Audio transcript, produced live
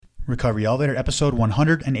Recovery Elevator, episode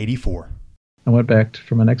 184. I went back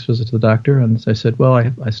for my next visit to the doctor, and I said, well,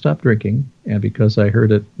 I stopped drinking, and because I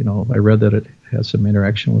heard it, I read that it has some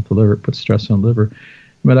interaction with the liver, it puts stress on the liver.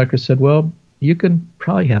 My doctor said, well, you can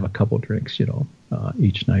probably have a couple drinks,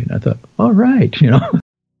 each night. And I thought, all right,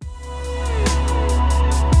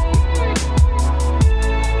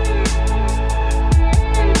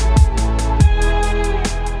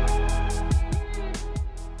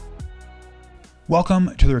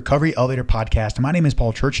 Welcome to the Recovery Elevator podcast. My name is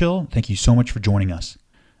Paul Churchill. Thank you so much for joining us.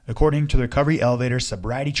 According to the Recovery Elevator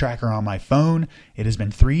sobriety tracker on my phone, it has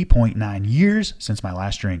been 3.9 years since my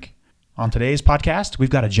last drink. On today's podcast, we've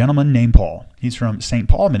got a gentleman named Paul. He's from St.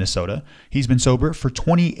 Paul, Minnesota. He's been sober for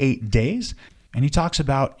 28 days, and he talks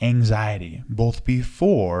about anxiety, both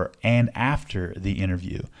before and after the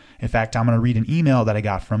interview. In fact, I'm going to read an email that I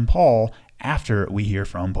got from Paul after we hear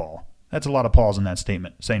from Paul. That's a lot of Pauls in that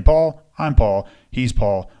statement. St. Paul, I'm Paul, he's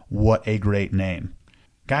Paul. What a great name.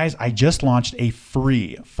 Guys, I just launched a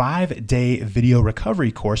free 5-day video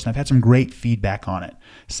recovery course, and I've had some great feedback on it.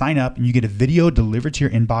 Sign up and you get a video delivered to your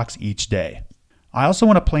inbox each day. I also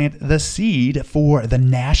want to plant the seed for the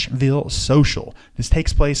Nashville Social. This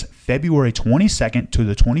takes place February 22nd to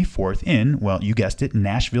the 24th in, well, you guessed it,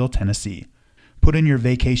 Nashville, Tennessee. Put in your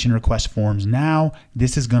vacation request forms now.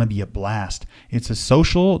 This is going to be a blast. It's a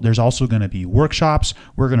social. There's also going to be workshops.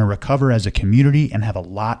 We're going to recover as a community and have a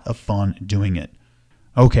lot of fun doing it.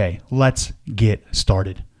 Okay, let's get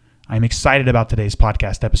started. I'm excited about today's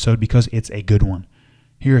podcast episode because it's a good one.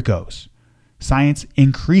 Here it goes. Science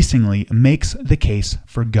increasingly makes the case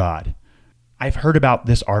for God. I've heard about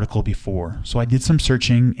this article before, so I did some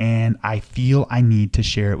searching and I feel I need to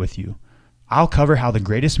share it with you. I'll cover how the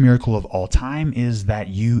greatest miracle of all time is that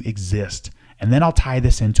you exist, and then I'll tie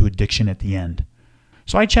this into addiction at the end.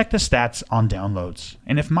 So I checked the stats on downloads,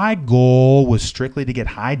 and if my goal was strictly to get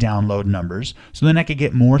high download numbers so then I could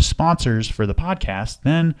get more sponsors for the podcast,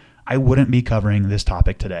 then I wouldn't be covering this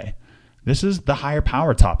topic today. This is the higher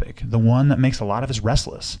power topic, the one that makes a lot of us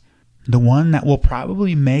restless, the one that will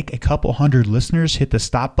probably make a couple hundred listeners hit the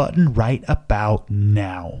stop button right about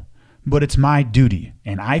now. But it's my duty,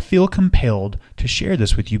 and I feel compelled to share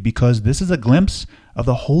this with you because this is a glimpse of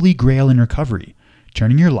the holy grail in recovery,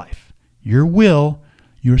 turning your life, your will,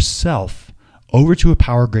 yourself, over to a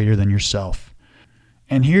power greater than yourself.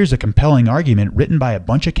 And here's a compelling argument written by a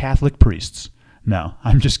bunch of Catholic priests. No,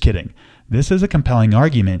 I'm just kidding. This is a compelling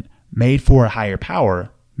argument made for a higher power,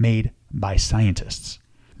 made by scientists.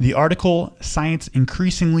 The article, Science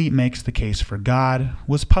Increasingly Makes the Case for God,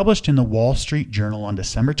 was published in the Wall Street Journal on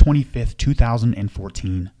December 25,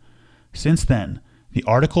 2014. Since then, the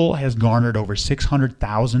article has garnered over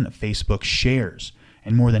 600,000 Facebook shares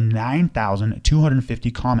and more than 9,250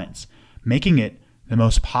 comments, making it the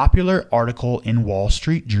most popular article in Wall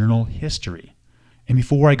Street Journal history. And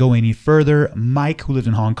before I go any further, Mike, who lives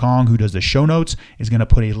in Hong Kong, who does the show notes, is going to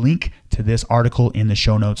put a link to this article in the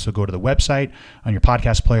show notes. So go to the website on your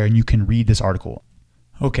podcast player and you can read this article.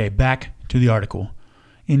 Okay, back to the article.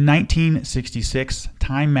 In 1966,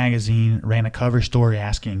 Time magazine ran a cover story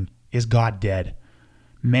asking, "Is God dead?"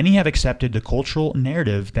 Many have accepted the cultural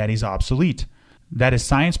narrative that he's obsolete. That as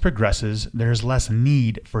science progresses, there is less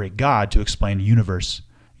need for a God to explain the universe.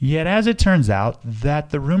 Yet as it turns out, that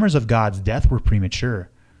the rumors of God's death were premature.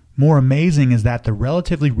 More amazing is that the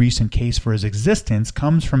relatively recent case for his existence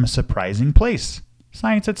comes from a surprising place,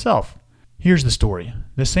 science itself. Here's the story.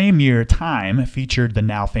 The same year, Time featured the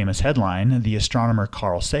now famous headline, the astronomer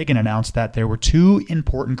Carl Sagan announced that there were two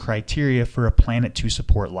important criteria for a planet to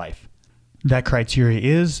support life. That criteria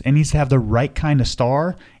is, it needs to have the right kind of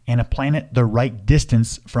star and a planet the right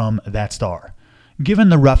distance from that star. Given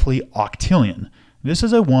the roughly octillion, this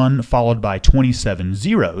is a 1 followed by 27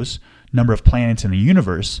 zeros, number of planets in the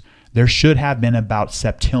universe. There should have been about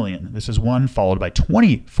septillion. This is 1 followed by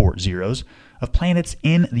 24 zeros of planets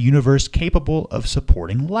in the universe capable of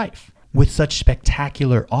supporting life. With such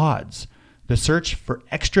spectacular odds, the search for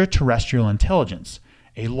extraterrestrial intelligence,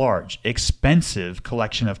 a large, expensive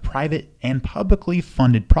collection of private and publicly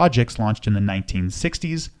funded projects launched in the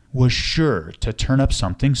 1960s, was sure to turn up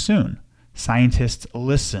something soon. Scientists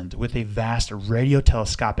listened with a vast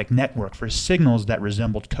radiotelescopic network for signals that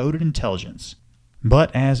resembled coded intelligence.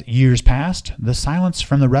 But as years passed, the silence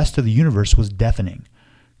from the rest of the universe was deafening.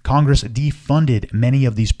 Congress defunded many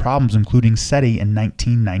of these problems, including SETI in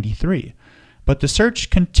 1993. But the search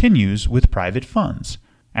continues with private funds.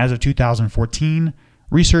 As of 2014,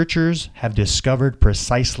 researchers have discovered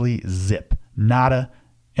precisely zip, nada,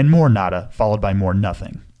 and more nada, followed by more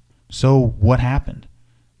nothing. So what happened?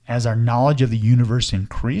 As our knowledge of the universe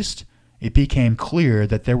increased, it became clear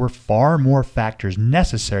that there were far more factors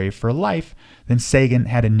necessary for life than Sagan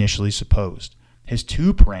had initially supposed. His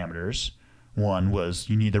two parameters, one was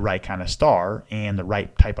you need the right kind of star and the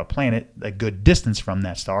right type of planet, a good distance from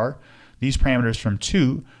that star. These parameters from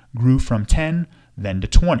 2 grew from 10, then to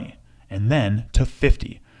 20, and then to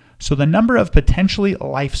 50. So the number of potentially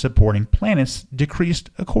life-supporting planets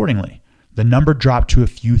decreased accordingly. The number dropped to a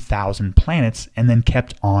few thousand planets and then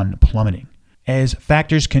kept on plummeting. As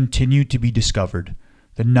factors continued to be discovered,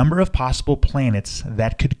 the number of possible planets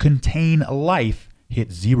that could contain life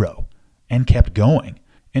hit 0 and kept going.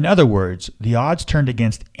 In other words, the odds turned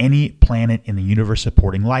against any planet in the universe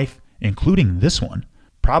supporting life, including this one.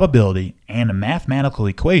 Probability and mathematical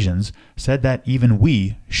equations said that even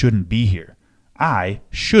we shouldn't be here. I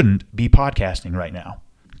shouldn't be podcasting right now.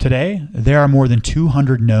 Today, there are more than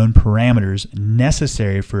 200 known parameters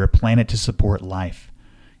necessary for a planet to support life.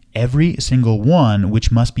 Every single one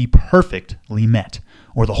which must be perfectly met,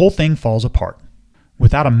 or the whole thing falls apart.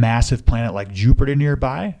 Without a massive planet like Jupiter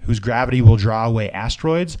nearby, whose gravity will draw away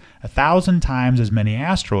asteroids, 1,000 times as many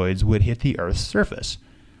asteroids would hit the Earth's surface.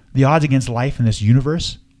 The odds against life in this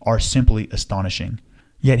universe are simply astonishing.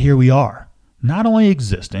 Yet here we are, not only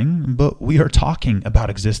existing, but we are talking about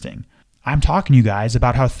existing. I'm talking to you guys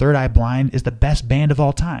about how Third Eye Blind is the best band of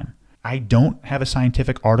all time. I don't have a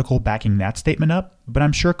scientific article backing that statement up, but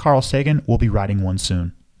I'm sure Carl Sagan will be writing one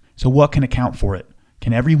soon. So what can account for it?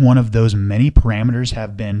 Can every one of those many parameters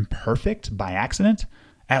have been perfect by accident?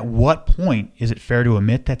 At what point is it fair to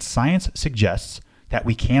admit that science suggests that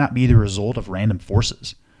we cannot be the result of random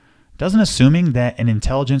forces? Doesn't assuming that an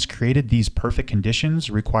intelligence created these perfect conditions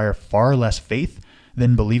require far less faith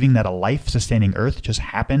than believing that a life-sustaining Earth just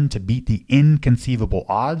happened to beat the inconceivable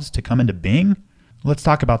odds to come into being? Let's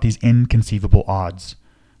talk about these inconceivable odds.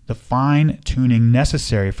 The fine-tuning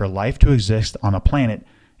necessary for life to exist on a planet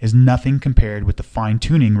is nothing compared with the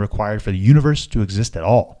fine-tuning required for the universe to exist at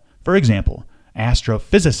all. For example,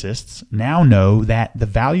 astrophysicists now know that the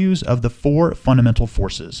values of the 4 fundamental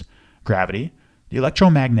forces, gravity, the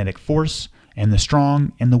electromagnetic force, and the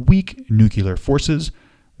strong and the weak nuclear forces,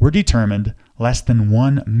 were determined less than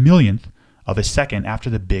 1/1,000,000th of a second after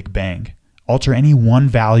the Big Bang. Alter any one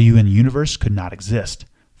value in the universe could not exist.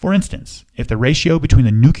 For instance, if the ratio between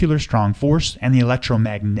the nuclear strong force and the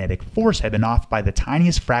electromagnetic force had been off by the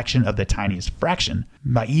tiniest fraction of the tiniest fraction,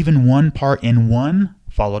 by even 1 part in 1,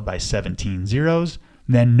 followed by 17 zeros,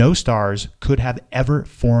 then no stars could have ever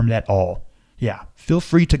formed at all. Yeah, feel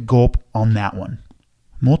free to gulp on that one.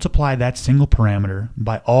 Multiply that single parameter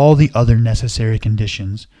by all the other necessary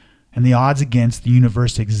conditions, and the odds against the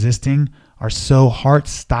universe existing are so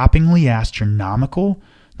heart-stoppingly astronomical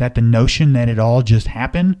that the notion that it all just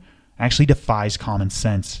happened actually defies common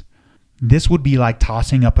sense. This would be like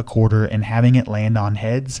tossing up a quarter and having it land on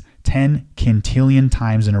heads 10 quintillion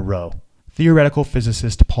times in a row. Theoretical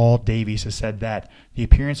physicist Paul Davies has said that the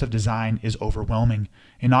appearance of design is overwhelming.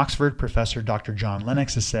 In Oxford, Professor Dr. John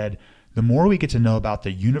Lennox has said, the more we get to know about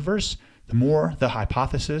the universe, the more the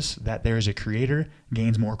hypothesis that there is a creator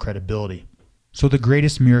gains more credibility. So the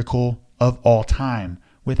greatest miracle of all time,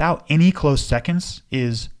 without any close seconds,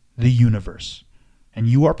 is the universe. And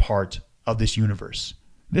you are part of this universe.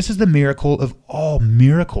 This is the miracle of all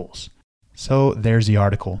miracles. So there's the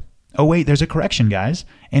article. Oh wait, there's a correction, guys.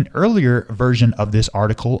 An earlier version of this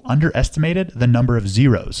article underestimated the number of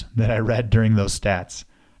zeros that I read during those stats.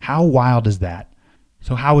 How wild is that?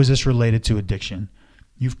 So how is this related to addiction?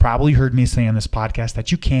 You've probably heard me say on this podcast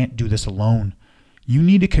that you can't do this alone. You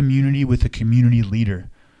need a community with a community leader.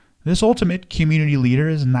 This ultimate community leader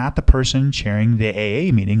is not the person chairing the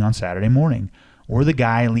AA meeting on Saturday morning, or the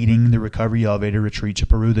guy leading the Recovery Elevator retreat to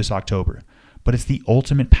Peru this October, but it's the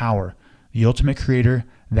ultimate power, the ultimate creator,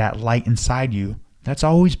 that light inside you that's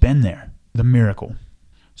always been there, the miracle.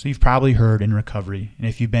 So you've probably heard in recovery, and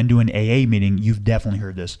if you've been to an AA meeting, you've definitely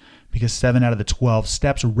heard this, because 7 out of the 12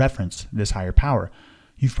 steps reference this higher power.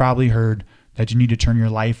 You've probably heard that you need to turn your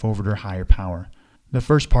life over to a higher power. The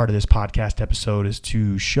first part of this podcast episode is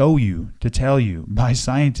to show you, to tell you by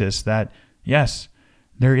scientists that, yes,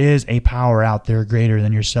 there is a power out there greater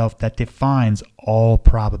than yourself that defines all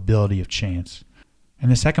probability of chance. And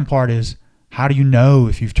the second part is, how do you know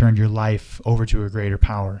if you've turned your life over to a greater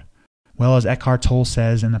power? Well, as Eckhart Tolle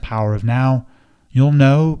says in The Power of Now, you'll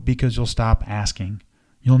know because you'll stop asking.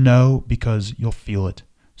 You'll know because you'll feel it.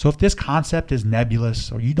 So if this concept is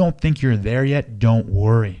nebulous or you don't think you're there yet, don't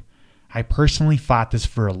worry. I personally fought this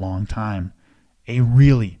for a long time, a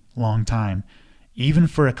really long time, even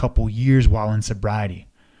for a couple years while in sobriety.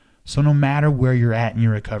 So no matter where you're at in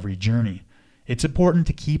your recovery journey, it's important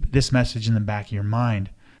to keep this message in the back of your mind,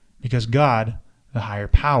 because God, the higher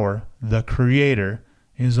power, the creator,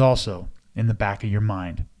 is also in the back of your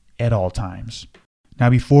mind at all times. Now,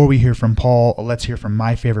 before we hear from Paul, let's hear from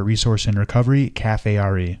my favorite resource in recovery, Cafe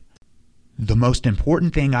RE. The most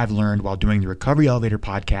important thing I've learned while doing the Recovery Elevator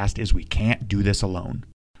podcast is we can't do this alone.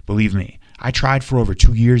 Believe me, I tried for over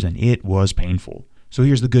 2 years and it was painful. So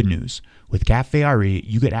here's the good news. With Cafe RE,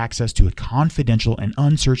 you get access to a confidential and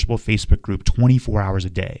unsearchable Facebook group 24 hours a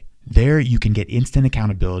day. There, you can get instant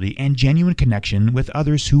accountability and genuine connection with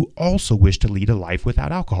others who also wish to lead a life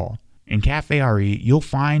without alcohol. In Cafe RE, you'll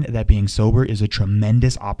find that being sober is a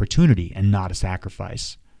tremendous opportunity and not a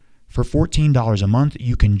sacrifice. For $14 a month,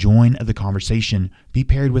 you can join the conversation, be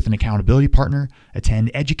paired with an accountability partner,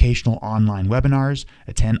 attend educational online webinars,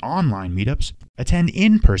 attend online meetups, attend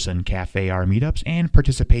in-person Cafe RE meetups, and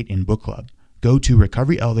participate in book club. Go to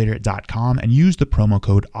recoveryelevator.com and use the promo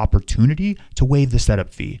code OPPORTUNITY to waive the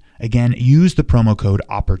setup fee. Again, use the promo code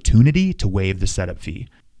OPPORTUNITY to waive the setup fee.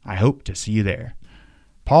 I hope to see you there.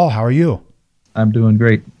 Paul, how are you? I'm doing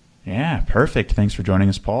great. Yeah, perfect. Thanks for joining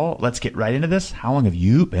us, Paul. Let's get right into this. How long have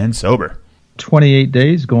you been sober? 28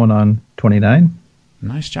 days, going on 29.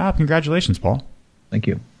 Nice job. Congratulations, Paul. Thank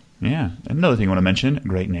you. Yeah. Another thing I want to mention,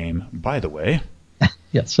 great name, by the way.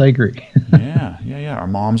 Yes, I agree. Yeah. Our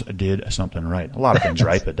moms did something right. A lot of things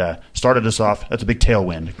right, but started us off. That's a big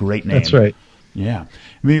tailwind. Great name. That's right. Yeah.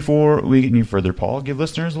 Before we get any further, Paul, give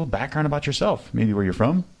listeners a little background about yourself. Maybe where you're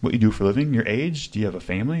from, what you do for a living, your age, do you have a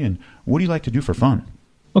family, and what do you like to do for fun?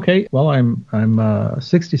 Okay. Well, I'm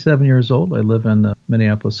 67 years old. I live in the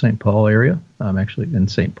Minneapolis, St. Paul area. I'm actually in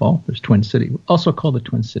St. Paul. There's Twin City, also called the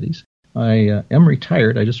Twin Cities. I am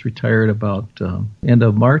retired. I just retired about end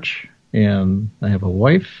of March, and I have a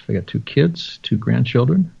wife. I got 2 kids, 2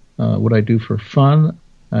 grandchildren. What I do for fun,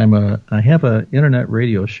 I have an internet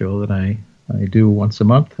radio show that I do once a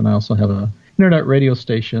month, and I also have an internet radio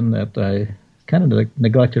station that I kind of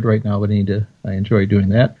neglected right now, but I enjoy doing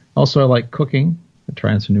that. Also, I like cooking. I'm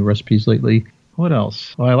trying some new recipes lately. What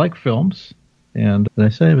else? Well, I like films. And did I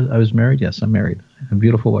say I was married? Yes, I'm married. I have a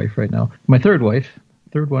beautiful wife right now. My third wife.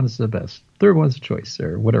 Third one is the best. Third one's a choice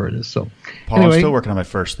or whatever it is. So, Paul, anyway. I'm still working on my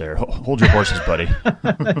first there. Hold your horses, buddy.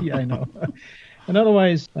 Yeah, I know. And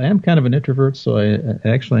otherwise, I am kind of an introvert, so I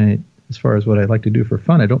actually, as far as what I like to do for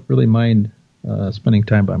fun, I don't really mind spending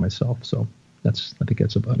time by myself. So I think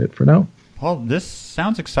that's about it for now. Paul, this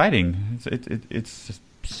sounds exciting. It's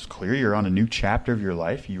clear you're on a new chapter of your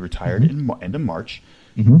life. You retired in end of March,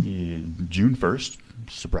 June 1st,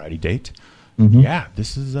 sobriety date. Yeah,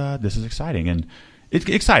 this is exciting, and it's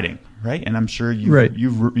exciting, right? And I'm sure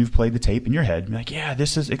you've played the tape in your head, and like, yeah,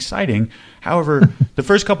 this is exciting. However, the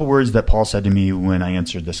first couple words that Paul said to me when I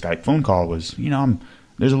answered the Skype phone call was,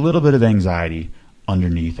 there's a little bit of anxiety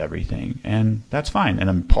underneath everything, and that's fine.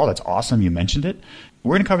 And Paul, that's awesome. You mentioned it.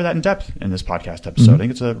 We're going to cover that in depth in this podcast episode. I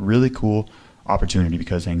think it's a really cool opportunity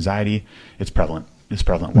because anxiety, it's prevalent. It's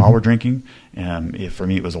prevalent while we're drinking. For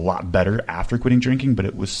me, it was a lot better after quitting drinking, but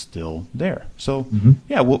it was still there. So,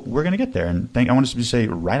 yeah, we're going to get there. And I want us to say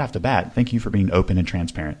right off the bat, thank you for being open and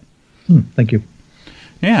transparent. Thank you.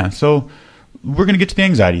 Yeah, so we're going to get to the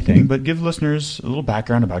anxiety thing, but give listeners a little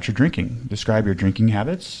background about your drinking. Describe your drinking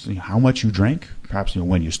habits, how much you drank, perhaps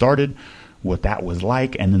when you started, what that was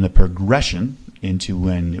like, and then the progression into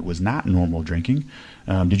when it was not normal drinking.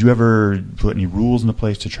 Did you ever put any rules into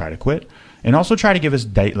place to try to quit? And also try to give us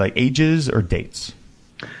ages or dates.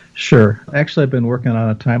 Sure. Actually, I've been working on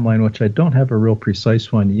a timeline, which I don't have a real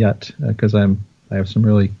precise one yet because I have some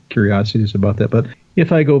really curiosities about that. But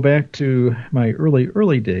if I go back to my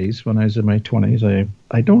early days when I was in my 20s,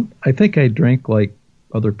 I think I drank like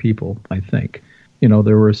other people, I think.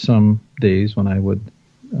 There were some days when I would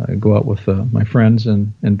go out with my friends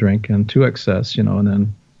and drink and to excess, and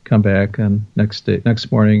then come back and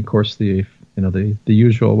next morning, of course, the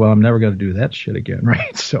usual, well, I'm never going to do that shit again,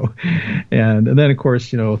 right? So, and then, of course,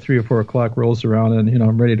 3 or 4 o'clock rolls around and,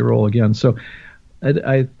 I'm ready to roll again. So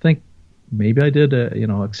I think maybe I did,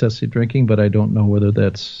 excessive drinking, but I don't know whether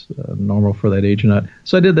that's normal for that age or not.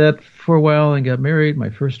 So I did that for a while and got married. My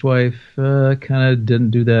first wife kind of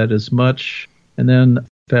didn't do that as much. And then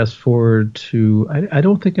fast forward to, I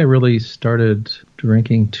don't think I really started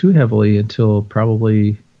drinking too heavily until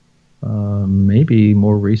probably maybe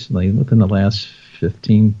more recently, within the last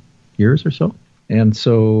 15 years or so. And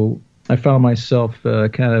so I found myself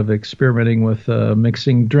kind of experimenting with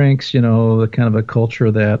mixing drinks, the kind of a culture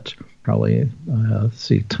that probably,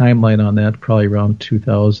 timeline on that, probably around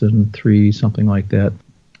 2003, something like that.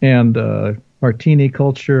 And martini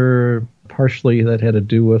culture, partially that had to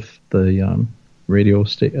do with the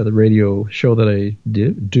the radio show that I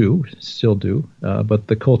still do. But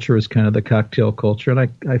the culture is kind of the cocktail culture, and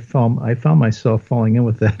I found myself falling in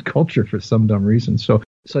with that culture for some dumb reason. So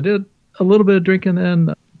I did a little bit of drinking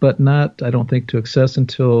then, but not, I don't think, to excess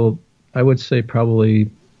until I would say probably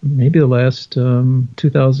maybe the last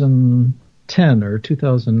 2010 or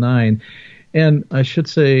 2009. And I should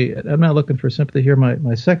say, I'm not looking for sympathy here.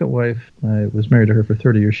 My second wife, I was married to her for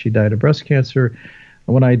 30 years. She died of breast cancer.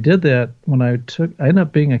 When I did that, I ended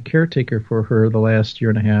up being a caretaker for her the last year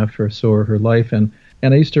and a half or so of her life. And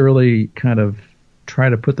I used to really kind of try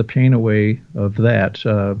to put the pain away of that.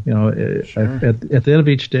 Sure. At the end of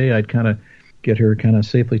each day, I'd kind of get her kind of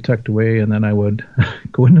safely tucked away, and then I would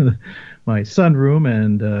go into my sunroom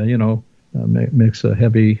and, mix a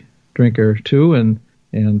heavy drink or two. And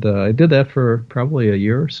I did that for probably a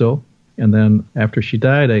year or so. And then after she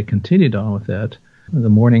died, I continued on with that. The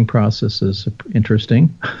mourning process is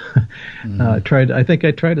interesting. I think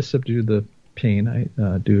I tried to subdue the pain. I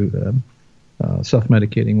do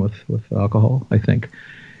self-medicating with alcohol, I think.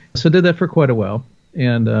 So I did that for quite a while,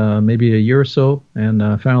 and maybe a year or so,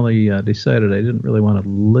 and finally decided I didn't really want to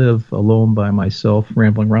live alone by myself,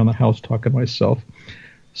 rambling around the house talking to myself.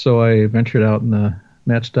 So I ventured out in the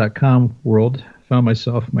Match.com world, found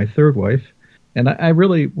myself my third wife, and I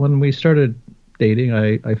really, when we started dating,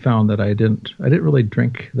 I found that I didn't really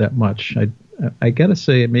drink that much. I gotta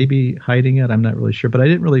say, maybe hiding it, I'm not really sure, but I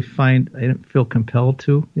didn't feel compelled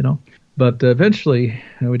to, But eventually,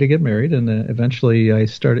 we did get married, and eventually it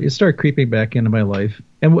started creeping back into my life.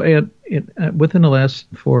 And within the last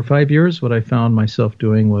 4 or 5 years, what I found myself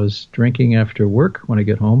doing was drinking after work when I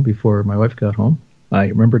get home before my wife got home. I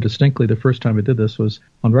remember distinctly the first time I did this was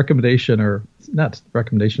on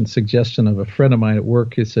suggestion of a friend of mine at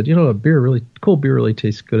work. He said, a cold beer really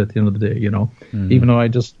tastes good at the end of the day, Mm-hmm. Even though I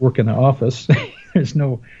just work in an office, there's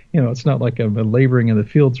no, it's not like I'm laboring in the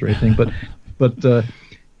fields or anything. But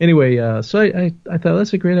anyway, so I thought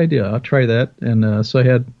that's a great idea. I'll try that. And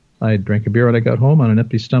so I drank a beer when I got home on an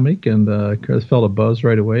empty stomach, and I felt a buzz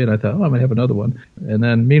right away. And I thought, I'm going to have another one. And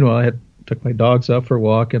then meanwhile, I took my dogs out for a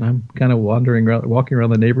walk, and I'm kind of walking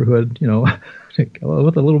around the neighborhood,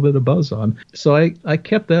 with a little bit of buzz on. So I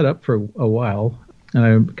kept that up for a while, and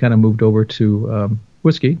I kind of moved over to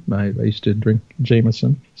whiskey. I used to drink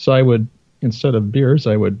Jameson. So I would, instead of beers,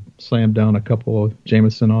 I would slam down a couple of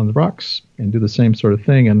Jameson on the rocks and do the same sort of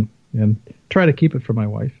thing and try to keep it for my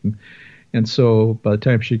wife. And so by the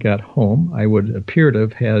time she got home, I would appear to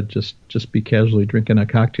have had just be casually drinking a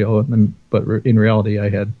cocktail, but in reality, I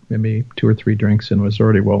had maybe 2 or 3 drinks and was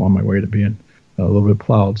already well on my way to being a little bit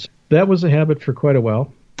plowed. So that was a habit for quite a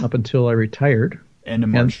while, up until I retired. End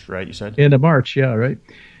of March, right, you said? End of March, yeah, right.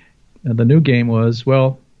 And the new game was,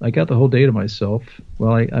 I got the whole day to myself.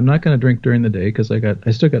 Well, I'm not going to drink during the day because I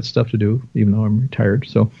still got stuff to do, even though I'm retired.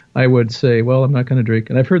 So I would say, I'm not going to drink.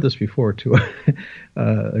 And I've heard this before, too.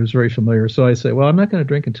 It was very familiar. So I say, I'm not going to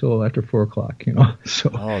drink until after 4 o'clock, So,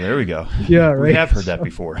 oh, there we go. Yeah, right. We have heard that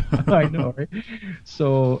before. I know, right?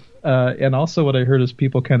 So, and also what I heard is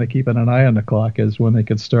people kind of keeping an eye on the clock is when they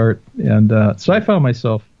could start. And so I found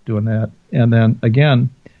myself doing that. And then again,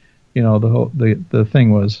 the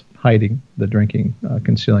thing was hiding the drinking,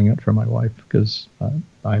 concealing it from my wife, because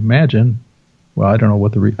I imagine, I don't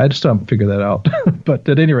know I just haven't figured that out. But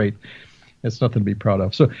at any rate, it's nothing to be proud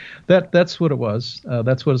of. So that's what it was.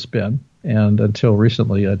 That's what it's been. And until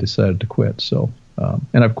recently, I decided to quit. So,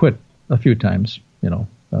 and I've quit a few times, 3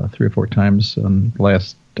 or 4 times. And I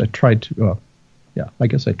tried to, I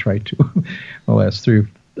guess I tried to. The last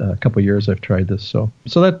couple of years, I've tried this. So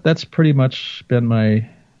that's pretty much been my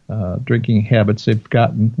drinking habits. They've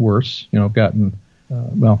gotten worse,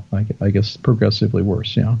 I guess progressively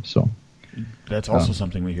worse, So that's also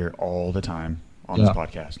something we hear all the time on this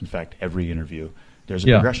podcast. In fact, every interview, there's a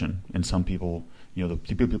progression. And some people, the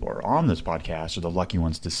people who are on this podcast are the lucky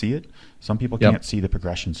ones to see it. Some people can't see the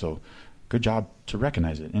progression. So good job to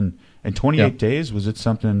recognize it. And in 28 days, was it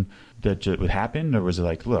something that would happen, or was it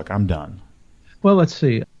like, look, I'm done? Well, let's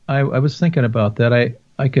see. I was thinking about that.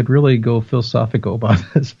 I could really go philosophical about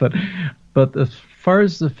this, but as far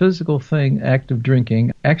as the physical thing, active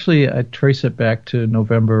drinking, actually I trace it back to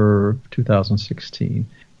November 2016.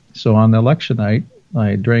 So on the election night,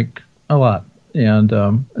 I drank a lot, and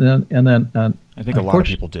then I think a lot of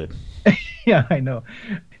people did. Yeah, I know.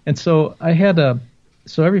 And so I had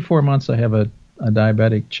so every 4 months I have a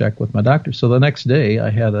diabetic check with my doctor. So the next day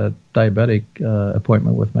I had a diabetic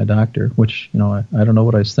appointment with my doctor, which, I don't know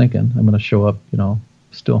what I was thinking. I'm going to show up,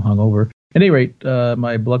 still hungover. At any rate,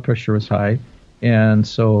 my blood pressure was high. And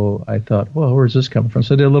so I thought, where's this coming from?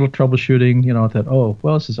 So I did a little troubleshooting, I thought,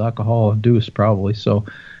 this is alcohol induced probably. So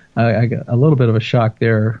I got a little bit of a shock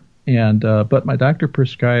there. And but my doctor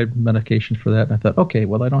prescribed medication for that, and I thought, okay,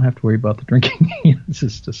 well, I don't have to worry about the drinking. This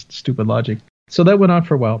is just stupid logic. So that went on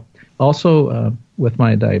for a while. Also, with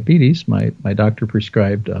my diabetes, my doctor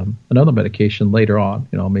prescribed another medication later on.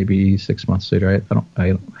 Maybe 6 months later. I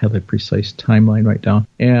don't have a precise timeline right now.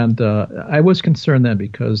 And I was concerned then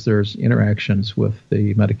because there's interactions with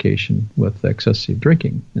the medication with excessive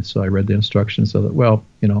drinking. And so I read the instructions of it. Well,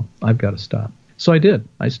 I've got to stop. So I did.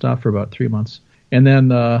 I stopped for about 3 months. And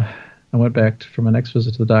then I went back for my next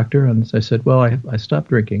visit to the doctor, and I said, well, I stopped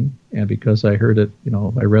drinking, and because I heard it,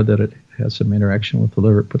 I read that it has some interaction with the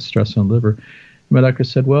liver, it puts stress on the liver. And my doctor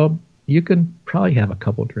said, well, you can probably have a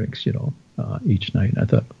couple drinks, each night. And I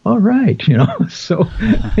thought, all right, so,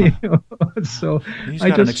 so he's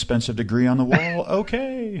got an expensive degree on the wall.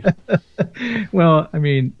 Okay. Well, I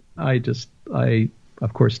mean, I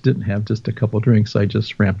of course didn't have just a couple drinks. I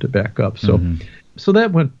just ramped it back up. So. Mm-hmm. So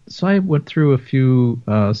I went through a few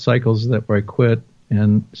cycles where I quit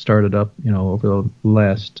and started up, over the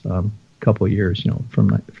last couple of years,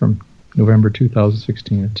 from November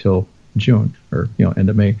 2016 until June or, end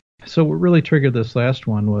of May. So what really triggered this last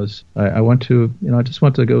one was I went to, I just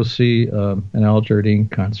went to go see an Al Jardine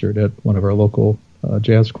concert at one of our local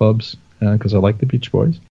jazz clubs because I like the Beach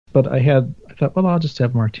Boys. But I thought, well, I'll just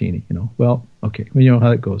have a martini, Well, okay, you know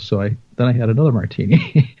how it goes. So I had another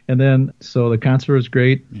martini. And then, so the concert was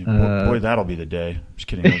great. Yeah, boy, that'll be the day. Just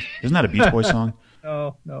kidding. Isn't that a Beach Boys song?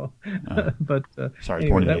 No. But sorry, anyway,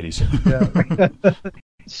 born in the 80s. Yeah.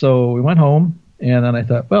 So we went home, and then I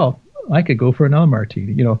thought, well, I could go for another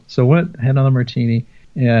martini, So had another martini,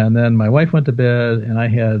 and then my wife went to bed, and I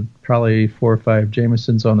had probably 4 or 5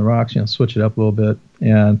 Jamesons on the rocks, switch it up a little bit.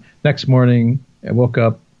 And next morning, I woke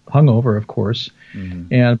up hungover, of course,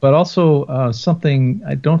 but also something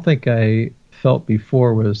I don't think I felt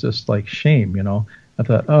before was just like shame. I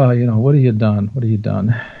thought, oh, what have you done? What have you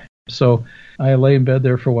done? So I lay in bed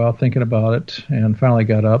there for a while thinking about it, and finally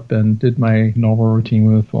got up and did my normal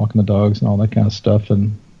routine with walking the dogs and all that kind of stuff,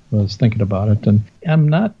 and was thinking about it. And I'm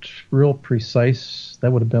not real precise.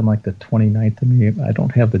 That would have been like the 29th of May.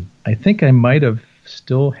 I think I might have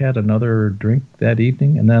still had another drink that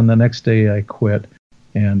evening, and then the next day I quit.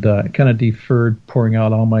 And I kind of deferred pouring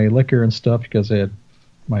out all my liquor and stuff because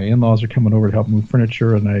my in-laws are coming over to help move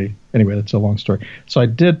furniture. And anyway, that's a long story. So I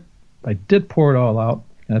did pour it all out.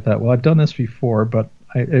 And I thought, well, I've done this before, but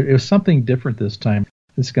it was something different this time.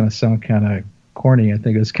 This is going to sound kind of corny. I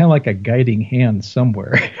think it was kind of like a guiding hand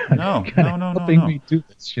somewhere. No. Helping me do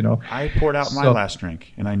this, I poured out my last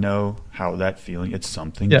drink, and I know how that feeling. It's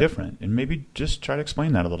something different, and maybe just try to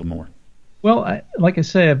explain that a little more. Well, like I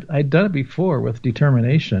say, I'd done it before with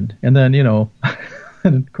determination, and then, and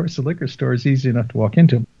of course the liquor store is easy enough to walk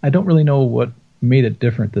into. I don't really know what made it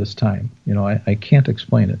different this time. I can't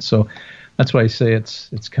explain it. So that's why I say it's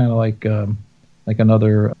kind of like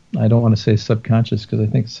another, I don't want to say subconscious because I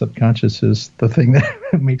think subconscious is the thing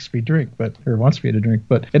that makes me drink, or wants me to drink.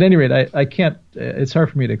 But at any rate, I can't, it's hard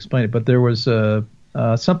for me to explain it, but there was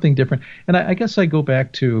something different. And I guess I go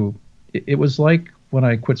back to, it was like, when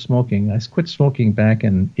I quit smoking. I quit smoking back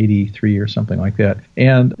in 83 or something like that.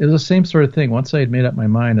 And it was the same sort of thing. Once I had made up my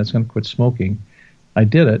mind I was going to quit smoking, I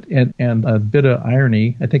did it. And a bit of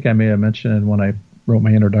irony, I think I may have mentioned when I wrote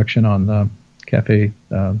my introduction on Cafe,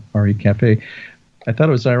 RE Cafe, I thought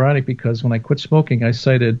it was ironic because when I quit smoking, I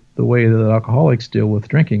cited the way that alcoholics deal with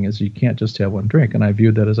drinking is you can't just have one drink. And I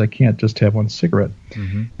viewed that as I can't just have one cigarette.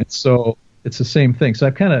 Mm-hmm. And so it's the same thing. So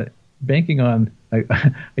I'm kind of banking on,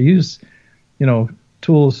 I use,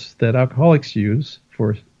 tools that alcoholics use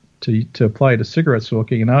to apply to cigarette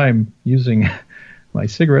smoking, and I'm using my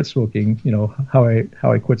cigarette smoking, how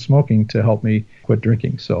I quit smoking to help me quit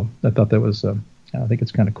drinking. So I thought that was, I think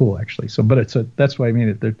it's kind of cool actually. So, but that's why I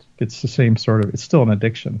mean it's the same sort of, it's still an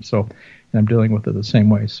addiction. So, and I'm dealing with it the same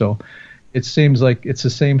way. So, it seems like it's the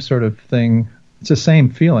same sort of thing. It's the same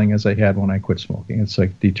feeling as I had when I quit smoking. It's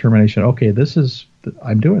like determination. Okay,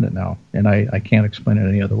 I'm doing it now, and I can't explain it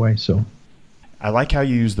any other way. So. I like how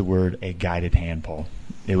you use the word a guided hand, Paul.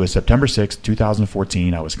 It was September 6th,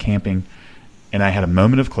 2014. I was camping, and I had a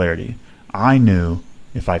moment of clarity. I knew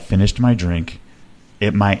if I finished my drink,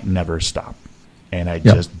 it might never stop. And I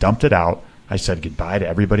just dumped it out. I said goodbye to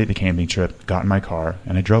everybody at the camping trip, got in my car,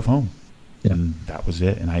 and I drove home. Yep. And that was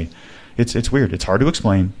it. And it's weird. It's hard to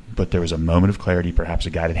explain, but there was a moment of clarity, perhaps a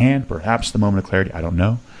guided hand, perhaps the moment of clarity. I don't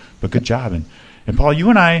know. But good job. And Paul, you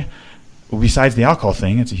and I, besides the alcohol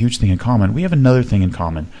thing, it's a huge thing in common. We have another thing in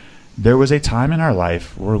common. there was a time in our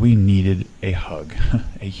life where we needed a hug,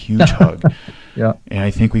 a huge hug. Yeah. And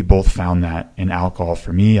I think we both found that in alcohol.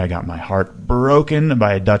 For me, I got my heart broken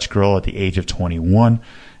by a Dutch girl at the age of 21.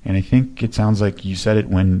 And I think it sounds like you said it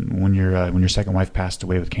when your second wife passed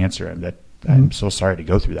away with cancer. And I'm so sorry to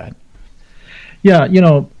go through that. Yeah,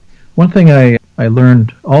 one thing I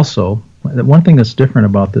learned also, one thing that's different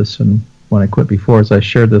about this and when I quit before is I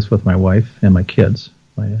shared this with my wife and my kids.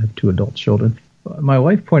 I have 2 adult children. My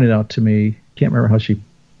wife pointed out to me, can't remember how she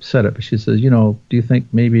said it, but she says, do you think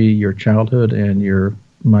maybe your childhood and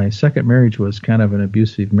my second marriage was kind of an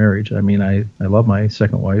abusive marriage? I mean, I love my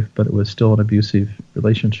second wife, but it was still an abusive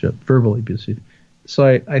relationship, verbally abusive. So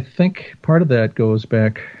I think part of that goes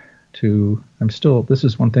back to, this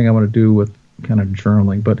is one thing I want to do with kind of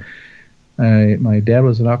journaling, but my dad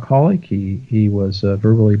was an alcoholic. He was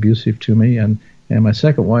verbally abusive to me, and my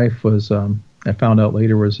second wife was, I found out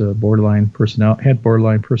later, was had borderline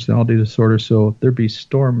personality disorder. So there'd be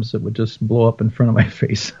storms that would just blow up in front of my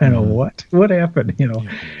face. I know what happened.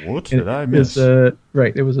 What did I miss?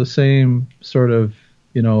 Right. It was the same sort of.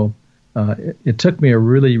 It took me a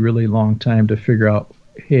really, really long time to figure out,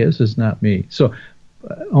 hey, this is not me. So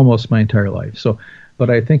almost my entire life. So,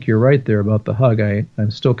 but I think you're right there about the hug.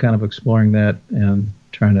 I'm still kind of exploring that and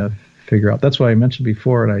trying to figure out. That's why I mentioned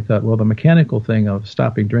before, and I thought, well, the mechanical thing of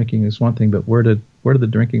stopping drinking is one thing, but where did the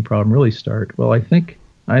drinking problem really start? Well, I think,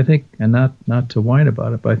 and not to whine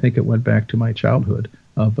about it, but I think it went back to my childhood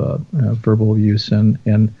of verbal abuse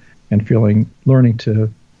and learning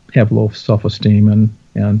to have low self-esteem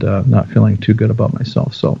and not feeling too good about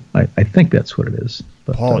myself. So I think that's what it is.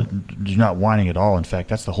 But, Paul, you're not whining at all. In fact,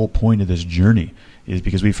 that's the whole point of this journey, is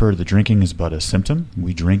because we've heard the drinking is but a symptom.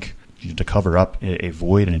 We drink to cover up a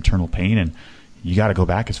void and internal pain, and you got to go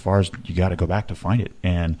back as far as you got to go back to find it.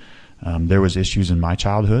 And there was issues in my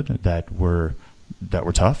childhood that were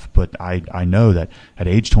tough, but I know that at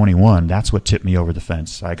age 21, that's what tipped me over the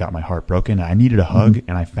fence. I got my heart broken. I needed a hug,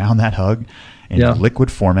 and I found that hug in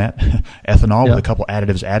liquid format, ethanol with a couple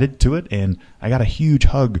additives added to it, and I got a huge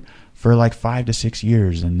hug for like 5 to 6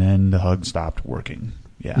 years, and then the hug stopped working.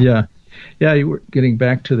 Yeah. You were getting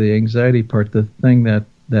back to the anxiety part. The thing that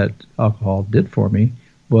alcohol did for me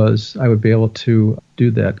was I would be able to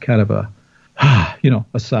do that kind of a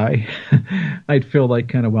sigh. I'd feel like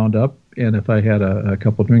kind of wound up, and if I had a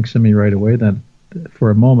couple drinks in me right away, then for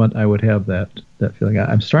a moment I would have that feeling.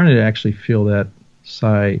 I'm starting to actually feel that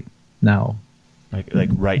sigh now. Like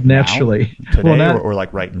right naturally. Now? Today or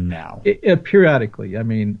like right now? Periodically. I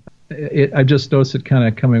mean, I just noticed it kind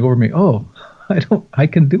of coming over me. Oh, I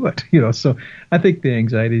can do it, So I think the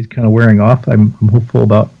anxiety is kind of wearing off. I'm hopeful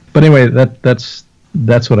about. But anyway, that's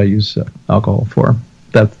what I use alcohol for.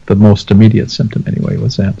 That's the most immediate symptom anyway.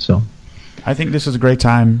 Was that? So I think this is a great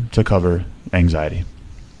time to cover anxiety.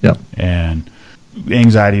 Yep. And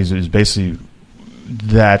anxiety is basically,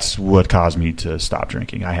 that's what caused me to stop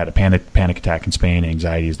drinking. I had a panic attack in Spain.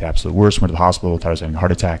 Anxiety is the absolute worst. Went to the hospital, thought I was having a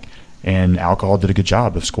heart attack. And alcohol did a good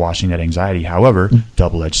job of squashing that anxiety. However,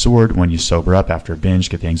 double-edged sword, when you sober up after a binge,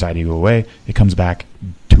 get the anxiety to go away, it comes back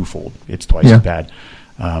twofold. It's twice as bad.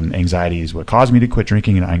 Anxiety is what caused me to quit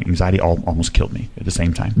drinking, and anxiety almost killed me at the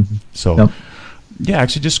same time. Mm-hmm. So,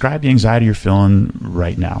 actually describe the anxiety you're feeling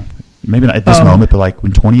right now. Maybe not at this moment, but like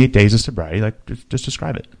in 28 days of sobriety, like just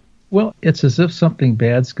describe it. Well, it's as if something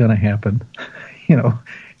bad's going to happen.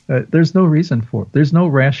 There's no reason for it. There's no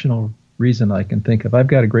rational reason I can think of. I've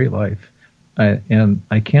got a great life, and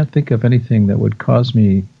I can't think of anything that would cause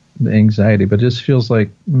me the anxiety, but it just feels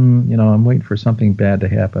like, I'm waiting for something bad to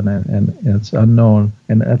happen, and it's unknown,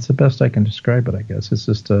 and that's the best I can describe it, I guess. It's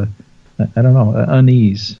just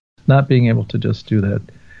unease, not being able to just do that,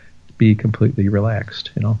 be completely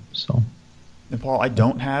relaxed, so. And Paul, I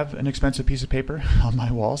don't have an expensive piece of paper on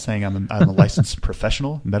my wall saying I'm a licensed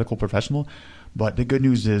medical professional, but the good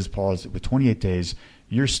news is, Paul, is with 28 days,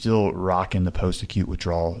 you're still rocking the post-acute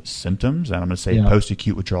withdrawal symptoms, and I'm going to say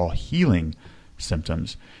post-acute withdrawal healing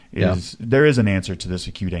symptoms. There is an answer to this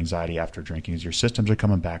acute anxiety after drinking. Is your systems are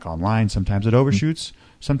coming back online. Sometimes it overshoots,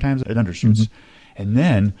 sometimes it undershoots. And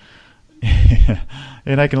then,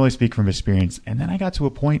 and I can only speak from experience, and then I got to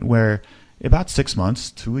a point where about 6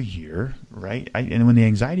 months to a year, right? And when the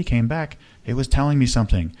anxiety came back, it was telling me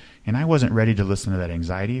something, and I wasn't ready to listen to that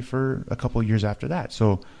anxiety for a couple of years after that.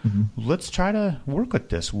 So let's try to work with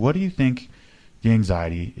this. What do you think the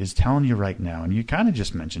anxiety is telling you right now? And you kind of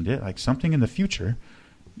just mentioned it, like something in the future,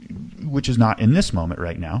 which is not in this moment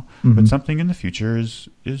right now, but something in the future is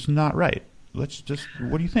not right. What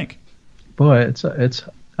do you think? Boy,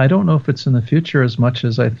 I don't know if it's in the future as much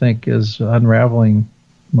as I think is unraveling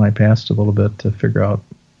my past a little bit to figure out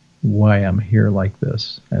why I'm here like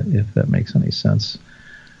this, if that makes any sense.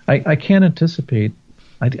 I can't anticipate,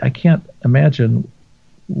 I can't imagine,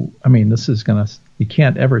 I mean, you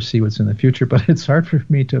can't ever see what's in the future, but it's hard for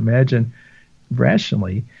me to imagine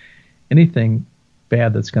rationally anything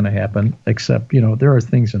bad that's going to happen, except, there are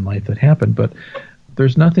things in life that happen, but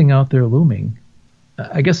there's nothing out there looming.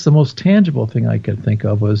 I guess the most tangible thing I could think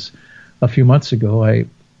of was a few months ago,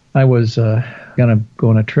 I was going to go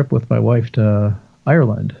on a trip with my wife to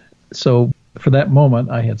Ireland. So for that moment,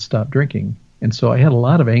 I had stopped drinking. And so I had a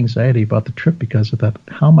lot of anxiety about the trip because I thought,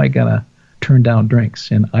 how am I going to turn down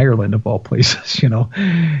drinks in Ireland of all places,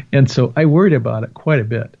 And so I worried about it quite a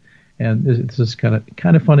bit. And this is kind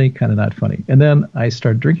of funny, kind of not funny. And then I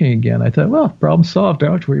started drinking again. I thought, well, problem solved. I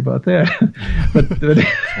don't have to worry about that. but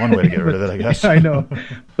one way to get rid of it, I guess. I know.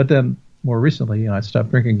 But then more recently, I stopped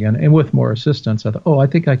drinking again. And with more assistance, I thought, I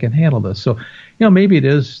think I can handle this. So, maybe it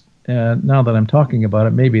is, now that I'm talking about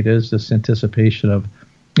it, maybe it is this anticipation of,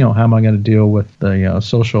 how am I going to deal with the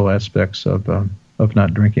social aspects of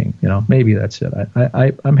not drinking? Maybe that's it.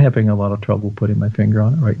 I'm having a lot of trouble putting my finger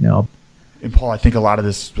on it right now. And Paul, I think a lot of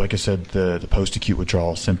this, like I said, the post-acute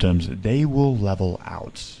withdrawal symptoms, they will level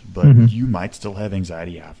out, but you might still have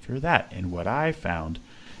anxiety after that. And what I found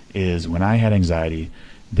is when I had anxiety,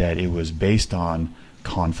 that it was based on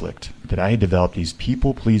conflict, that I had developed these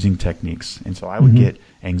people-pleasing techniques. And so I would get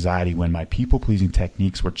anxiety when my people-pleasing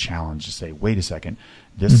techniques were challenged to say, wait a second,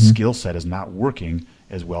 this skill set is not working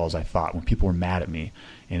as well as I thought, when people were mad at me.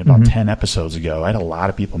 And about 10 episodes ago, I had a lot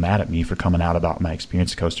of people mad at me for coming out about my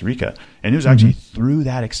experience in Costa Rica. And it was actually through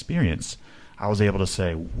that experience, I was able to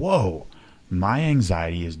say, whoa, my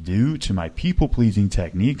anxiety is due to my people-pleasing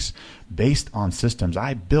techniques based on systems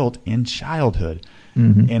I built in childhood.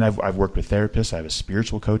 And I've worked with therapists. I have a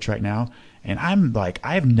spiritual coach right now. And I'm like,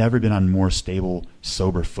 I've never been on more stable,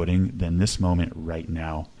 sober footing than this moment right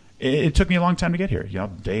now. It took me a long time to get here,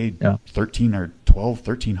 day 13 or 12,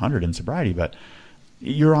 1300 in sobriety, but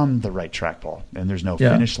you're on the right track, Paul. And there's no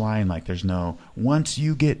finish line. Like there's no, once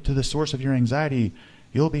you get to the source of your anxiety,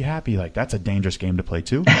 you'll be happy. Like that's a dangerous game to play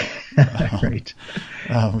too. Right.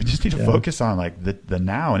 We just need to focus on like the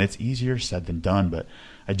now, and it's easier said than done. But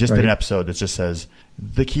I just did an episode that just says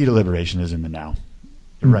the key to liberation is in the now,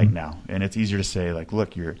 right now. And it's easier to say like,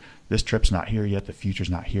 look, this trip's not here yet. The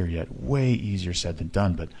future's not here yet. Way easier said than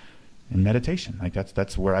done. But in meditation, like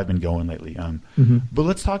that's where I've been going lately. But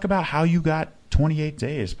let's talk about how you got 28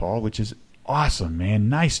 days, Paul, which is awesome, man.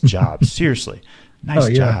 Nice job. Seriously. Nice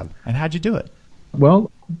job. And how'd you do it?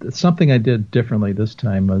 Well, something I did differently this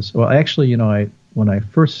time was, actually, when I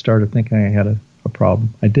first started thinking I had a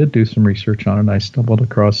problem, I did do some research on it. I stumbled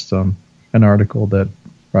across an article that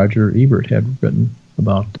Roger Ebert had written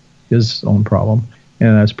about his own problem.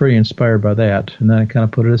 And I was pretty inspired by that. And then I kind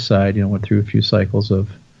of put it aside, went through a few cycles of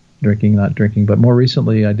drinking, not drinking. But more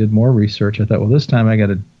recently, I did more research. I thought, well, this time I got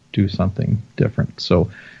to do something different.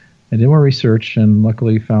 So I did more research and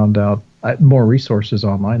luckily found out more resources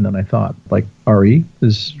online than I thought. Like RE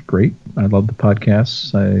is great. I love the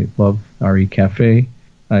podcasts. I love RE Cafe.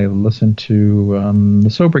 I listened to The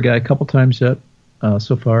Sober Guy a couple times yet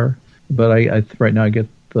so far. But I right now I get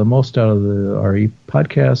the most out of the RE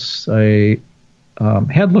podcasts. I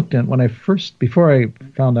had looked at before I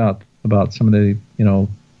found out about some of the,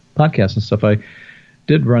 podcasts and stuff, I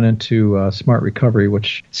did run into Smart Recovery,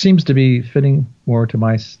 which seems to be fitting more to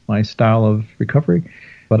my style of recovery.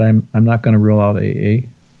 But I'm not going to rule out AA.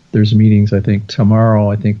 There's meetings, I think,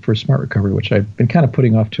 tomorrow, for Smart Recovery, which I've been kind of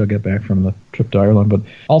putting off till I get back from the trip to Ireland. But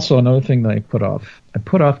also another thing that I put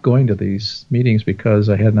off going to these meetings because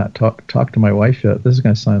I had not talked to my wife yet. This is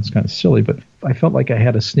going to sound kind of silly, but I felt like I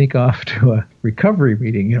had to sneak off to a recovery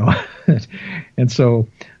meeting, And so,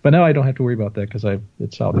 but now I don't have to worry about that because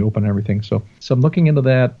it's out in the open and everything. So I'm looking into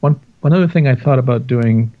that. One other thing I thought about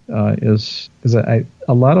doing is that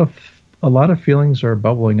a lot of feelings are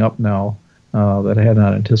bubbling up now that I had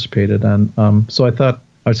not anticipated. And so I thought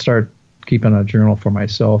I'd start keeping a journal for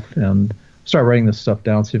myself and start writing this stuff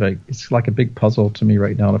down. It's like a big puzzle to me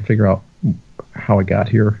right now to figure out how I got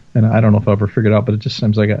here. And I don't know if I'll ever figure it out, but it just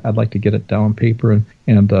seems like I'd like to get it down on paper and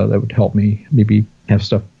that would help me maybe have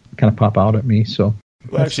stuff kind of pop out at me. So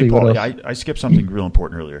well, actually, Paul, I skipped something real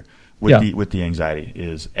important earlier. With the anxiety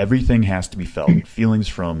is everything has to be felt. Feelings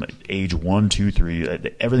from age 1, 2, 3,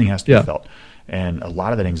 everything has to be felt. And a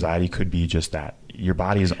lot of that anxiety could be just that. Your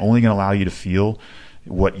body is only going to allow you to feel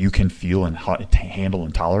what you can feel and handle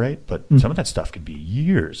and tolerate. But some of that stuff could be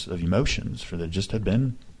years of emotions that just have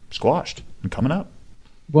been squashed and coming up.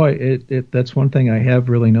 Boy, that's one thing I have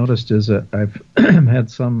really noticed is that I've had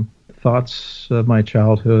some thoughts of my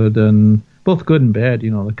childhood and both good and bad,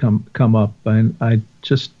 that come up. And I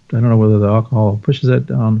don't know whether the alcohol pushes that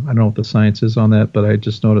down. I don't know what the science is on that, but I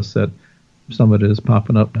just noticed that some of it is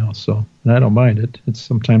popping up now. So, and I don't mind it. It's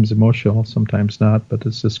sometimes emotional, sometimes not, but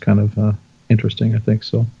it's just kind of interesting, I think.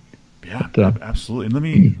 So, yeah, but, absolutely. Let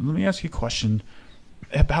me ask you a question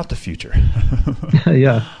about the future.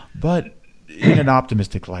 Yeah, but in an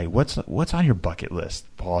optimistic light, what's on your bucket list,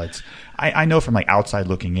 Paul? I know from like outside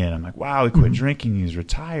looking in, I'm like, wow, he quit drinking, he's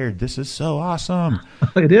retired. This is so awesome.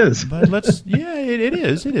 It is. But it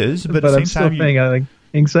is. But at the I'm same time, I think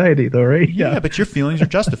anxiety though, right? Yeah, but your feelings are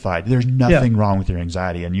justified. There's nothing wrong with your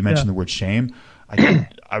anxiety. And you mentioned the word shame.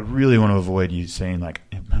 I really want to avoid you saying like,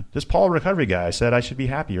 this Paul recovery guy said I should be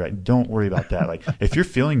happy, right? Don't worry about that. Like if you're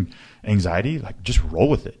feeling anxiety, like just roll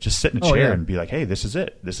with it. Just sit in a chair and be like, hey, this is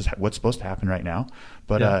it. This is what's supposed to happen right now.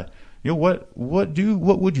 But what would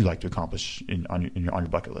you like to accomplish on your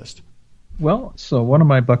bucket list? Well, so one of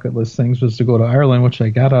my bucket list things was to go to Ireland, which I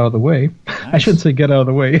got out of the way. Nice. I shouldn't say get out of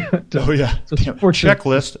the way. Oh yeah,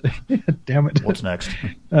 checklist. Damn it. What's next?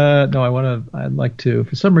 No, I'd like to.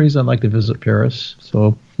 For some reason, I'd like to visit Paris.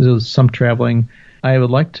 So there's some traveling. I would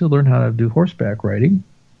like to learn how to do horseback riding,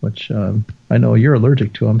 which I know you're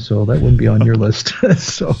allergic to them, so that wouldn't be on your list.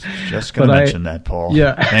 So just going to mention that, Paul.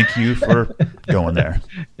 Yeah. Thank you for going there.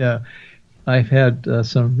 Yeah, I've had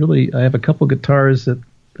I have a couple guitars that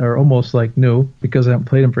are almost like new because I haven't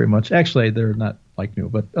played them very much. Actually, they're not like new,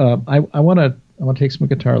 but I want to take some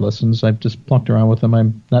guitar lessons. I've just plunked around with them.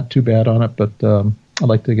 I'm not too bad on it, but I'd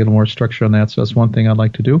like to get more structure on that. So that's one thing I'd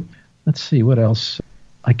like to do. Let's see what else.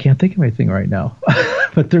 I can't think of anything right now,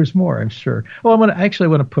 but there's more, I'm sure. Well, I want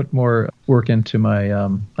to put more work into my.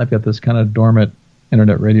 I've got this kind of dormant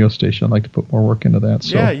internet radio station. I'd like to put more work into that.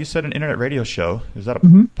 So. Yeah, you said an internet radio show. Is that a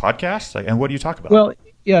podcast? And what do you talk about? Well,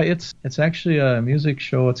 yeah, it's actually a music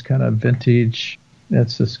show. It's kind of vintage.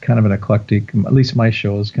 It's just kind of an eclectic. At least my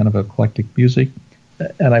show is kind of eclectic music,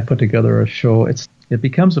 and I put together a show. It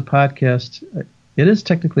becomes a podcast. It is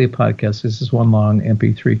technically a podcast. This is one long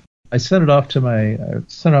MP3. I sent it off to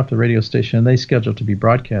the radio station, and they schedule it to be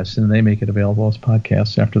broadcast, and they make it available as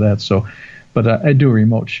podcasts after that. So, but I do a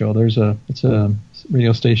remote show. It's a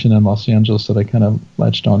radio station in Los Angeles that I kind of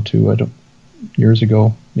latched onto years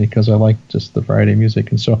ago because I like just the variety of music,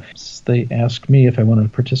 and so they asked me if I wanted to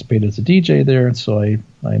participate as a DJ there, and so I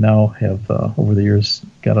now have over the years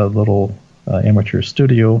got a little amateur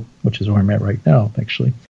studio, which is where I'm at right now,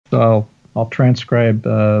 actually. So I'll transcribe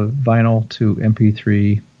vinyl to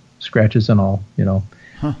MP3. Scratches and all,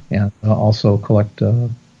 and also collect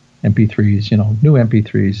MP3s, new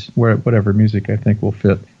MP3s, whatever music I think will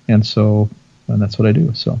fit. And that's what I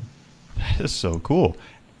do. So that is so cool.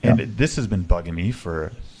 And this has been bugging me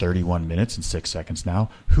for 31 minutes and 6 seconds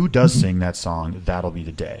now. Who does sing that song, That'll Be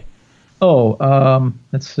the Day? Oh,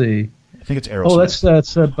 let's see. I think it's Aerosmith. Oh,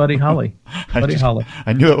 that's Buddy Holly. Holly.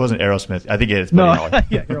 I knew it wasn't Aerosmith. I think it's Buddy Holly.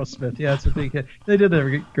 Yeah, Aerosmith. Yeah, it's a big hit. They did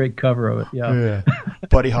a great cover of it. Yeah.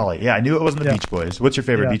 Buddy Holly. Yeah, I knew it wasn't the Beach Boys. What's your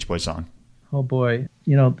favorite Beach Boys song? Oh boy,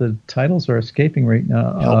 the titles are escaping right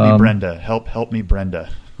now. Help me, Brenda. Help me,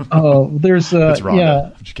 Brenda. Oh, there's it's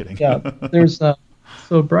Rhonda. I'm just kidding. Yeah, there's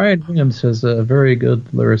so Brian Williams is a very good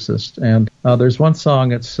lyricist, and there's one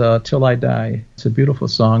song. It's Till I Die. It's a beautiful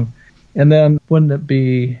song, and then wouldn't it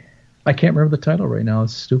be? I can't remember the title right now.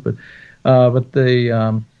 It's stupid. But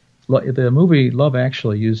the movie Love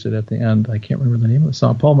Actually used it at the end. I can't remember the name of the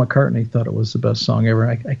song. Paul McCartney thought it was the best song ever.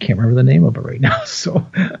 I can't remember the name of it right now. So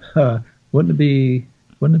wouldn't it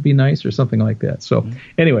be nice or something like that? So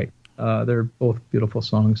anyway, they're both beautiful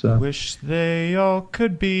songs. Wish they all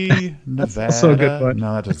could be Nevada. That's also a good one.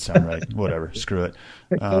 No, that doesn't sound right. Whatever. Screw it.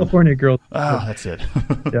 California Girl. Oh, that's it.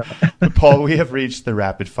 Paul, we have reached the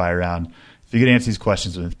rapid fire round. If you could answer these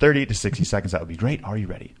questions within 30 to 60 seconds, that would be great. Are you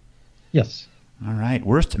ready? Yes. All right.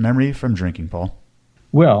 Worst memory from drinking, Paul?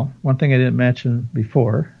 Well, one thing I didn't mention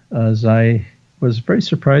before is I was very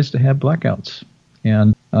surprised to have blackouts.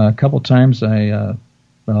 And a couple times I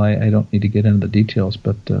don't need to get into the details,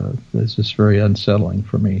 but it's just very unsettling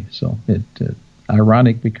for me. So it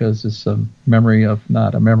ironic because it's a memory of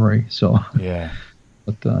not a memory. So yeah.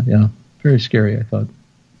 But very scary, I thought.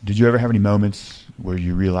 Did you ever have any moments where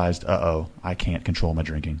you realized, I can't control my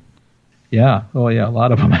drinking? Yeah. Oh, yeah. A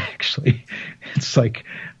lot of them, actually. It's like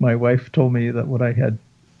my wife told me that when I had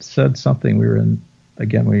said something, we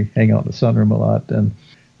hang out in the sunroom a lot,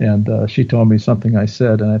 and she told me something I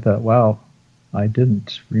said, and I thought, wow, I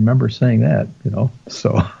didn't remember saying that,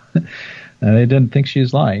 So, and I didn't think she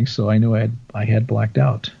was lying, so I knew I had blacked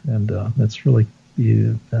out, and that's really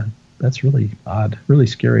odd, really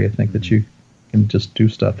scary. I think that you can just do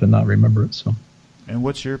stuff and not remember it. So. And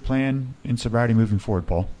what's your plan in sobriety moving forward,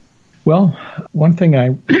 Paul? Well, one thing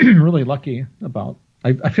I'm really lucky about,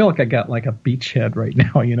 I feel like I got like a beachhead right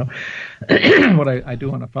now, what I do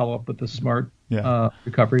want to follow up with the SMART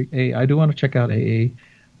recovery. I do want to check out AA.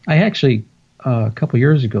 I actually, a couple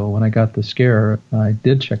years ago when I got the scare, I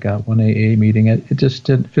did check out one AA meeting. It just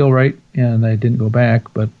didn't feel right, and I didn't go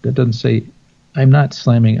back, but it doesn't say, I'm not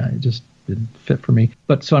slamming, I just didn't fit for me.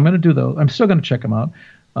 But so I'm going to do those. I'm still going to check them out.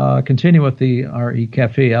 Continue with the RE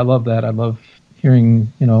Cafe. I love that. I love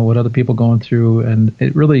hearing, what other people going through, and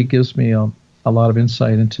it really gives me a lot of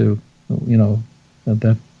insight into,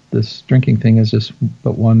 that this drinking thing is just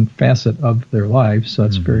but one facet of their lives. So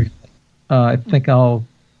it's very, I think I'll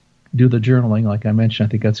do the journaling, like I mentioned. I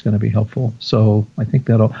think that's going to be helpful. So I think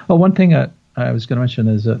one thing I was going to mention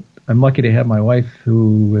is that I'm lucky to have my wife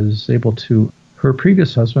who was able to, her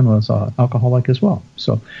previous husband was an alcoholic as well.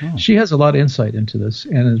 So she has a lot of insight into this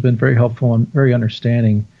and has been very helpful and very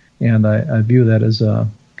understanding. And I view that as a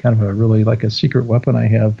kind of a really like a secret weapon I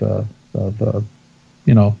have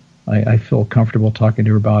I feel comfortable talking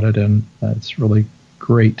to her about it, and it's really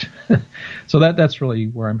great. So that's really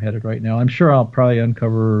where I'm headed right now. I'm sure I'll probably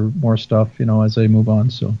uncover more stuff, as I move on.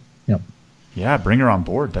 So, yeah. Yeah, bring her on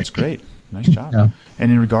board. That's great. Nice job. Yeah.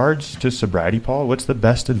 And in regards to sobriety, Paul, what's the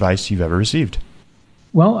best advice you've ever received?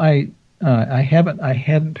 Well, I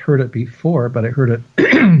hadn't heard it before, but I heard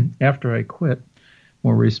it after I quit.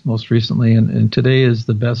 Most recently, and today is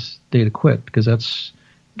the best day to quit, because that's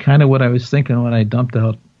kind of what I was thinking when I dumped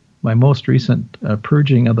out my most recent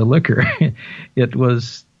purging of the liquor. It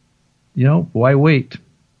was, why wait?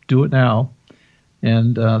 Do it now.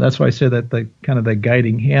 And that's why I say that the kind of the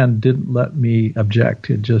guiding hand didn't let me object.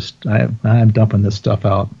 It just, I'm dumping this stuff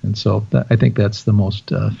out. And so I think that's the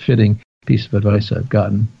most fitting piece of advice I've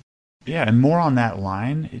gotten. Yeah, and more on that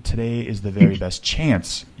line, today is the very best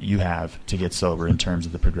chance you have to get sober in terms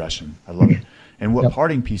of the progression. I love it. And what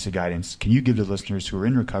parting piece of guidance can you give to listeners who are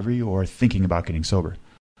in recovery or thinking about getting sober?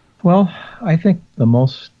 Well, I think the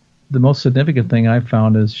most significant thing I've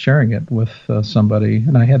found is sharing it with somebody,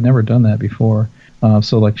 and I had never done that before.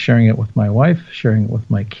 So like sharing it with my wife, sharing it with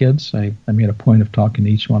my kids. I made a point of talking to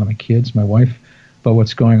each one of my kids, my wife, about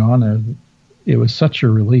what's going on there. It was such a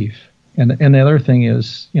relief. And the other thing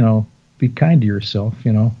is, be kind to yourself,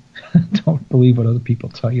 don't believe what other people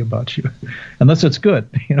tell you about you, unless it's good,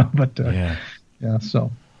 but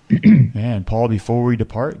so. And Paul, before we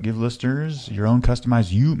depart, give listeners your own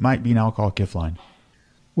customized, you might be an alcoholic gift line.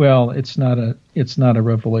 Well, it's not a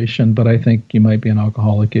revelation, but I think you might be an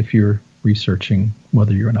alcoholic if you're researching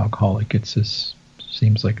whether you're an alcoholic. It just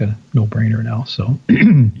seems like a no-brainer now. So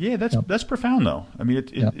yeah, that's profound though. I mean,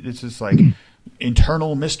 it's just like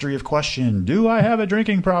internal mystery of question. Do I have a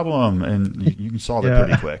drinking problem? And you can solve it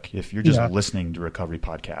pretty quick if you're just listening to Recovery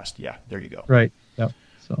Podcast. Yeah, there you go. Right. Yep.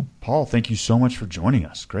 So, Paul, thank you so much for joining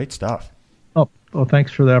us. Great stuff. Oh, well,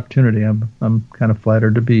 thanks for the opportunity. I'm kind of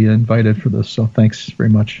flattered to be invited for this. So thanks very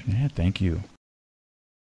much. Yeah, thank you.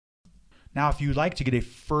 Now, if you'd like to get a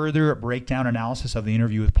further breakdown analysis of the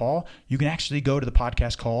interview with Paul, you can actually go to the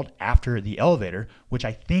podcast called After the Elevator, which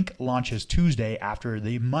I think launches Tuesday after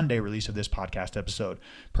the Monday release of this podcast episode.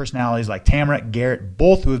 Personalities like Tamara, Garrett,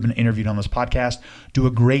 both who have been interviewed on this podcast, do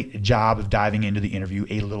a great job of diving into the interview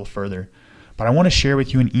a little further. But I want to share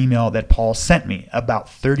with you an email that Paul sent me about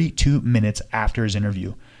 32 minutes after his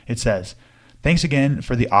interview. It says, "Thanks again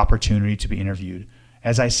for the opportunity to be interviewed.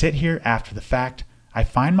 As I sit here after the fact, I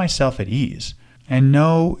find myself at ease. And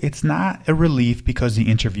no, it's not a relief because the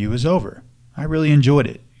interview is over. I really enjoyed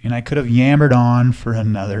it, and I could have yammered on for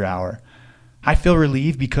another hour. I feel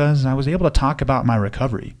relieved because I was able to talk about my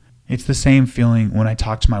recovery. It's the same feeling when I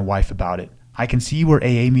talk to my wife about it. I can see where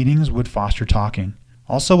AA meetings would foster talking.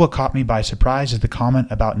 Also, what caught me by surprise is the comment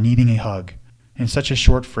about needing a hug. In such a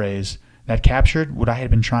short phrase, that captured what I had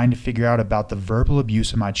been trying to figure out about the verbal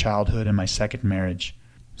abuse of my childhood and my second marriage.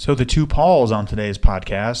 So the two Pauls on today's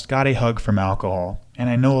podcast got a hug from alcohol, and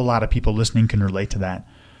I know a lot of people listening can relate to that.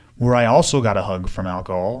 Where I also got a hug from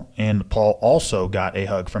alcohol, and Paul also got a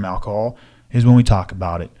hug from alcohol, is when we talk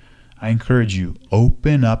about it. I encourage you,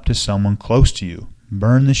 open up to someone close to you.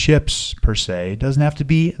 Burn the ships, per se. It doesn't have to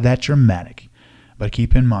be that dramatic. But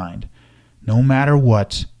keep in mind, no matter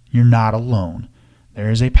what, you're not alone.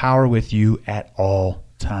 There is a power with you at all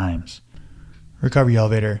times. Recovery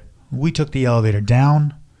Elevator. We took the elevator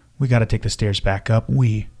down. We got to take the stairs back up.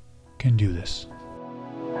 We can do this.